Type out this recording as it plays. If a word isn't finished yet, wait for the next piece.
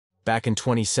Back in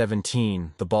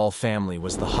 2017, the Ball family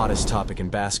was the hottest topic in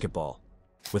basketball,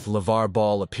 with Lavar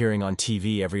Ball appearing on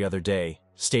TV every other day,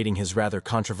 stating his rather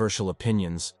controversial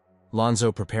opinions,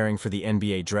 Lonzo preparing for the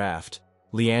NBA draft,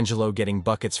 LiAngelo getting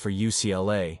buckets for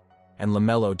UCLA, and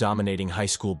LaMelo dominating high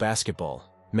school basketball.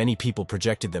 Many people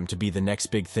projected them to be the next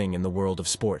big thing in the world of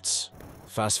sports.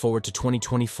 Fast forward to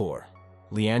 2024.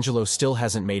 LiAngelo still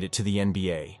hasn't made it to the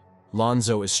NBA.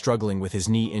 Lonzo is struggling with his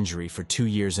knee injury for 2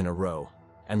 years in a row,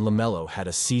 and LaMelo had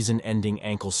a season-ending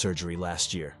ankle surgery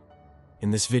last year.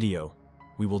 In this video,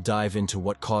 we will dive into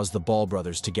what caused the Ball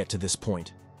brothers to get to this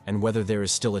point, and whether there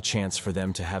is still a chance for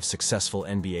them to have successful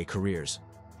NBA careers.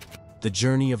 The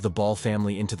journey of the Ball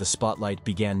family into the spotlight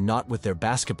began not with their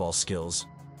basketball skills,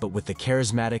 but with the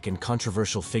charismatic and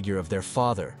controversial figure of their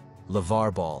father,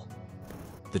 Lavar Ball.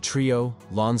 The trio,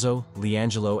 Lonzo,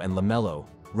 LiAngelo, and LaMelo,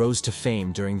 rose to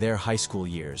fame during their high school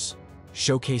years,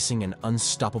 showcasing an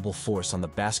unstoppable force on the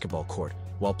basketball court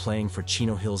while playing for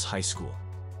Chino Hills High School.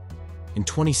 In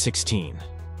 2016,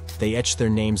 they etched their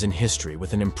names in history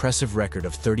with an impressive record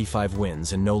of 35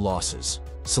 wins and no losses,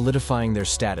 solidifying their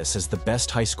status as the best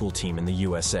high school team in the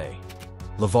USA.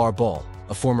 Lavar Ball,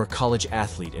 a former college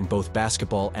athlete in both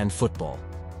basketball and football,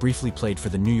 briefly played for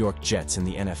the New York Jets in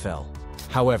the NFL.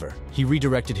 However, he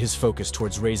redirected his focus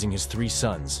towards raising his 3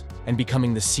 sons and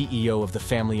becoming the CEO of the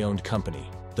family-owned company,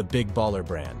 the Big Baller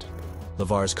brand.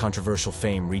 Lavar's controversial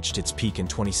fame reached its peak in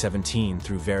 2017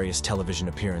 through various television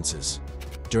appearances.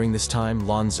 During this time,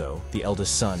 Lonzo, the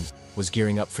eldest son, was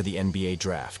gearing up for the NBA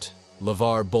draft.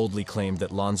 Lavar boldly claimed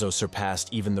that Lonzo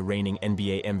surpassed even the reigning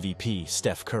NBA MVP,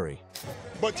 Steph Curry.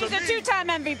 But he's a 2-time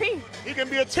MVP. He can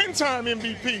be a 10-time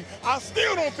MVP. I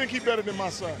still don't think he's better than my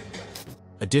son.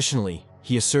 Additionally,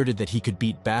 he asserted that he could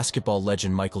beat basketball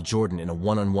legend Michael Jordan in a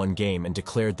one-on-one game and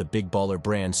declared the Big Baller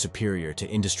brand superior to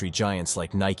industry giants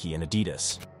like Nike and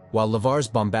Adidas. While Lavar's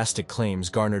bombastic claims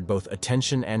garnered both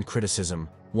attention and criticism,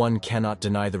 one cannot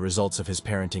deny the results of his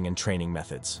parenting and training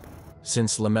methods.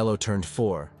 Since LaMelo turned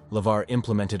 4, Lavar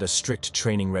implemented a strict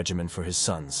training regimen for his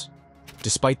sons.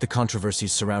 Despite the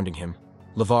controversies surrounding him,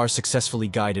 Lavar successfully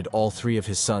guided all 3 of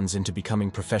his sons into becoming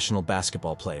professional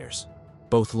basketball players.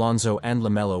 Both Lonzo and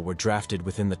LaMelo were drafted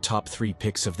within the top 3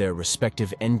 picks of their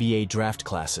respective NBA draft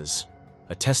classes,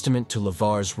 a testament to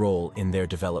Lavar's role in their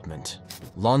development.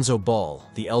 Lonzo Ball,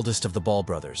 the eldest of the Ball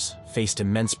brothers, faced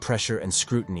immense pressure and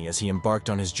scrutiny as he embarked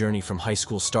on his journey from high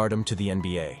school stardom to the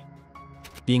NBA.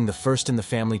 Being the first in the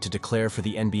family to declare for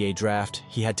the NBA draft,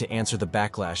 he had to answer the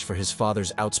backlash for his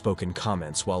father's outspoken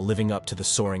comments while living up to the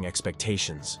soaring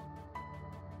expectations.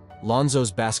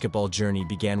 Lonzo's basketball journey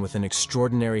began with an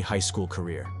extraordinary high school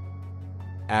career,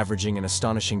 averaging an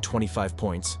astonishing 25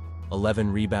 points,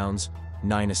 11 rebounds,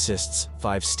 9 assists,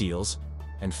 5 steals,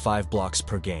 and 5 blocks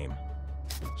per game.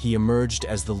 He emerged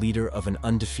as the leader of an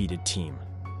undefeated team.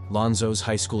 Lonzo's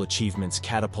high school achievements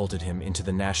catapulted him into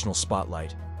the national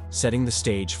spotlight, setting the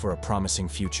stage for a promising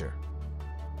future.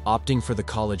 Opting for the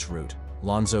college route,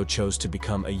 Lonzo chose to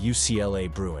become a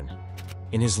UCLA Bruin.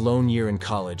 In his lone year in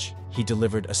college, he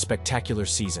delivered a spectacular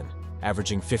season,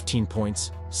 averaging 15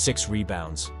 points, 6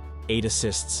 rebounds, 8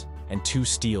 assists, and 2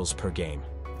 steals per game.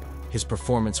 His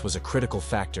performance was a critical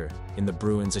factor in the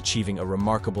Bruins achieving a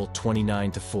remarkable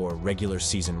 29-4 regular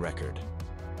season record.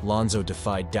 Lonzo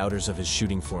defied doubters of his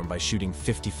shooting form by shooting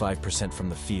 55% from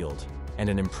the field and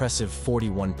an impressive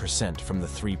 41% from the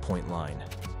three-point line.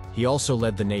 He also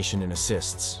led the nation in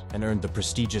assists and earned the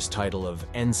prestigious title of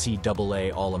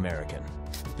NCAA All-American.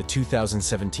 The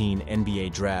 2017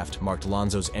 NBA Draft marked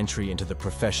Lonzo's entry into the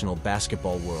professional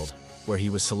basketball world, where he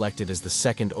was selected as the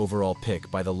 2nd overall pick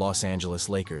by the Los Angeles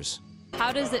Lakers.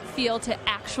 How does it feel to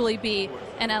actually be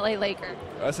an LA Laker?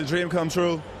 It's a dream come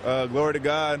true. Glory to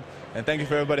God, and thank you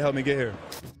for everybody helping me get here.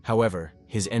 However,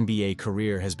 his NBA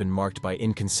career has been marked by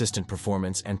inconsistent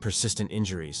performance and persistent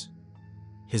injuries.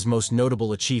 His most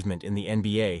notable achievement in the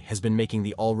NBA has been making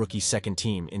the All-Rookie second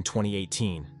team in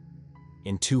 2018.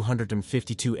 In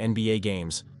 252 NBA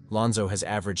games, Lonzo has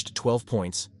averaged 12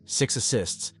 points, 6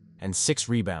 assists, and 6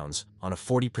 rebounds on a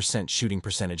 40% shooting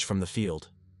percentage from the field.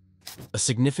 A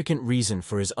significant reason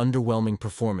for his underwhelming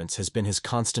performance has been his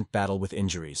constant battle with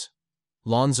injuries.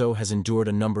 Lonzo has endured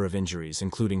a number of injuries,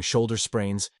 including shoulder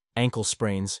sprains, ankle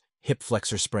sprains, hip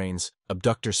flexor sprains,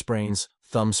 abductor sprains,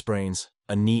 thumb sprains,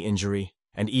 a knee injury,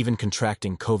 and even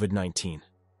contracting COVID-19.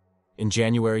 In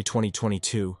January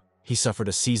 2022, he suffered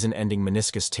a season-ending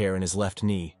meniscus tear in his left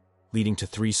knee, leading to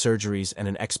 3 surgeries and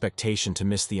an expectation to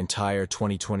miss the entire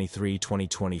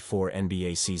 2023-2024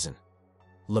 NBA season.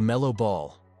 LaMelo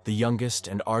Ball, the youngest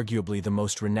and arguably the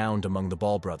most renowned among the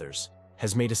Ball brothers,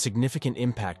 has made a significant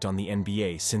impact on the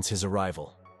NBA since his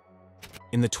arrival.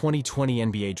 In the 2020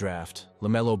 NBA Draft,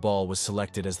 LaMelo Ball was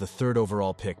selected as the third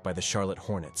overall pick by the Charlotte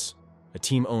Hornets, a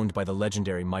team owned by the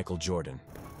legendary Michael Jordan.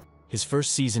 His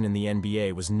first season in the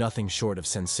NBA was nothing short of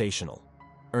sensational,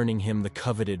 earning him the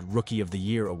coveted Rookie of the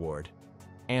Year award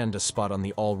and a spot on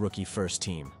the All-Rookie First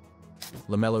Team.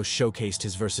 LaMelo showcased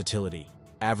his versatility,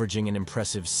 averaging an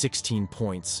impressive 16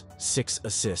 points, 6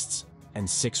 assists, and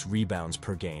 6 rebounds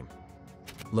per game.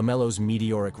 LaMelo's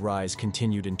meteoric rise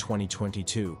continued in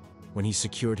 2022, when he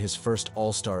secured his first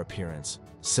All-Star appearance,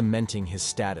 cementing his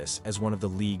status as one of the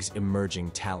league's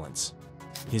emerging talents.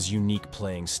 His unique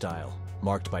playing style,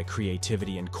 marked by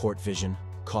creativity and court vision,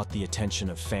 caught the attention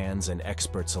of fans and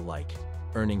experts alike,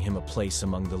 earning him a place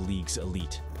among the league's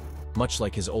elite. Much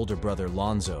like his older brother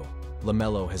Lonzo,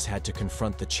 LaMelo has had to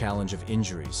confront the challenge of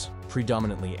injuries,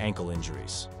 predominantly ankle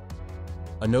injuries.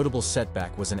 A notable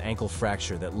setback was an ankle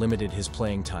fracture that limited his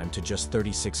playing time to just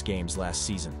 36 games last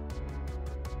season.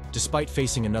 Despite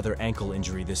facing another ankle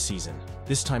injury this season,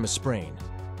 this time a sprain,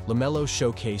 LaMelo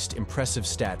showcased impressive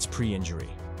stats pre-injury,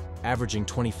 averaging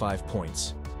 25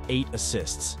 points, 8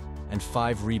 assists, and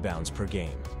 5 rebounds per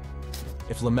game.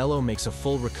 If LaMelo makes a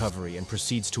full recovery and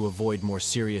proceeds to avoid more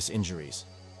serious injuries,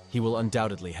 he will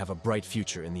undoubtedly have a bright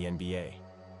future in the NBA.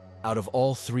 Out of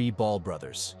all three Ball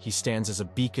brothers, he stands as a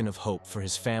beacon of hope for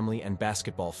his family and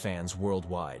basketball fans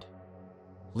worldwide.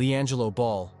 LiAngelo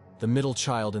Ball, the middle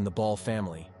child in the Ball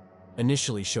family,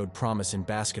 initially showed promise in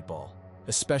basketball,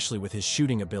 especially with his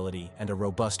shooting ability and a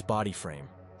robust body frame.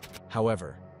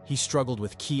 However, he struggled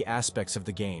with key aspects of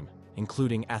the game,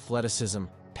 including athleticism,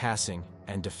 passing,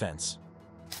 and defense.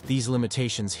 These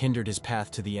limitations hindered his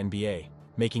path to the NBA,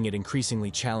 making it increasingly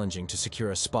challenging to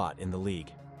secure a spot in the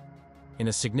league. In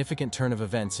a significant turn of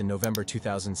events in November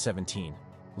 2017,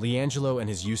 LiAngelo and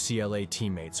his UCLA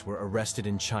teammates were arrested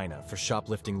in China for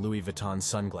shoplifting Louis Vuitton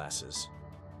sunglasses.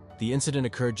 The incident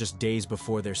occurred just days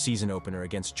before their season opener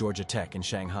against Georgia Tech in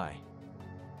Shanghai.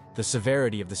 The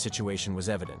severity of the situation was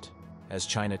evident, as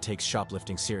China takes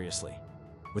shoplifting seriously,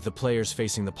 with the players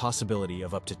facing the possibility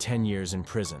of up to 10 years in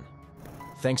prison.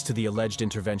 Thanks to the alleged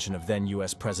intervention of then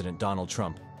US President Donald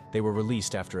Trump, they were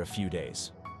released after a few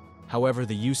days. However,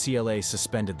 the UCLA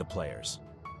suspended the players,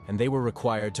 and they were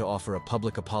required to offer a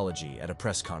public apology at a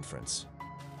press conference.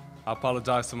 I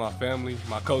apologize to my family,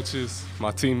 my coaches,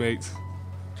 my teammates,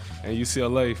 and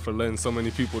UCLA for letting so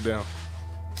many people down.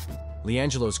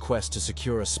 LiAngelo's quest to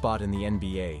secure a spot in the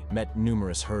NBA met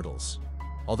numerous hurdles.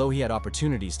 Although he had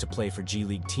opportunities to play for G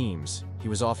League teams, he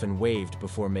was often waived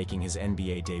before making his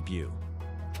NBA debut.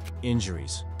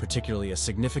 Injuries, particularly a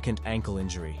significant ankle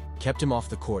injury, kept him off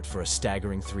the court for a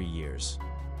staggering 3 years.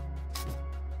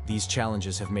 These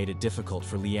challenges have made it difficult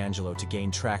for LiAngelo to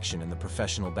gain traction in the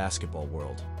professional basketball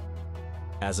world.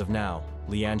 As of now,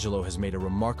 LiAngelo has made a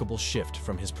remarkable shift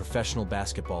from his professional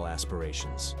basketball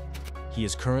aspirations. He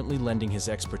is currently lending his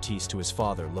expertise to his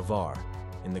father, Lavar,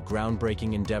 in the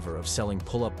groundbreaking endeavor of selling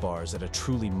pull-up bars at a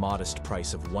truly modest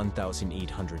price of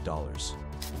 $1,800.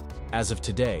 As of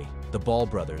today, the Ball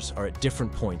brothers are at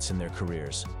different points in their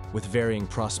careers, with varying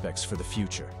prospects for the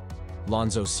future.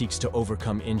 Lonzo seeks to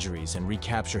overcome injuries and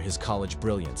recapture his college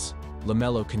brilliance.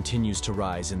 LaMelo continues to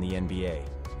rise in the NBA,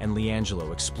 and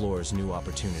LiAngelo explores new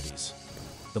opportunities.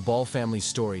 The Ball family's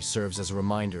story serves as a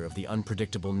reminder of the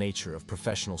unpredictable nature of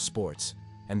professional sports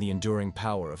and the enduring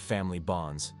power of family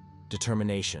bonds,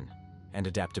 determination, and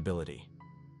adaptability.